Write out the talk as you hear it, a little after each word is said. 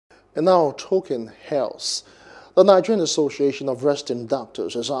And now talking health. The Nigerian Association of Resident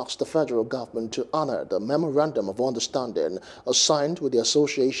Doctors has asked the federal government to honor the Memorandum of Understanding signed with the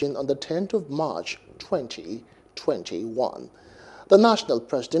association on the 10th of March 2021. The national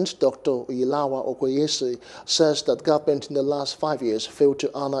president, Dr. Oyelawa Okoyesi, says that government in the last 5 years failed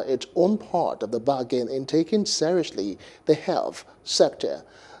to honor its own part of the bargain in taking seriously the health sector.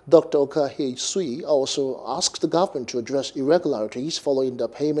 Dr. Okoyesi also asked the government to address irregularities following the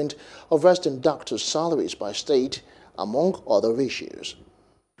payment of resident doctors' salaries by state, among other issues.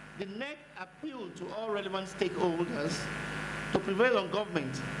 The NEC appealed to all relevant stakeholders to prevail on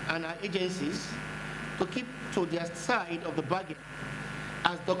government and our agencies to keep to their side of the bargain,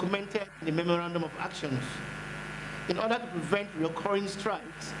 as documented in the Memorandum of Actions, in order to prevent recurring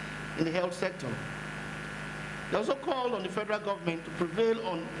strikes in the health sector. They also called on the federal government to prevail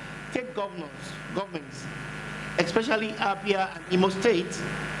on state governments, especially Abia and Imo State,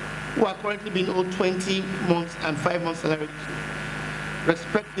 who are currently being owed 20 months and 5 months salaries,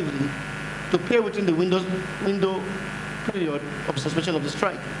 respectively, to pay within the window period of suspension of the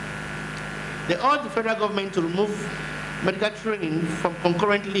strike. They urged the federal government to remove medical training from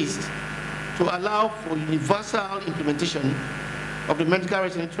concurrent lists to allow for universal implementation of the Medical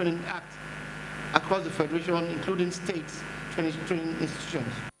Resident Training Act across the Federation, including states training institutions.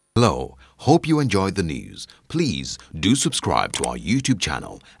 Hello, hope you enjoyed the news. Please do subscribe to our YouTube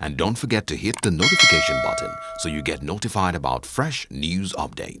channel and don't forget to hit the notification button so you get notified about fresh news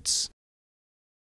updates.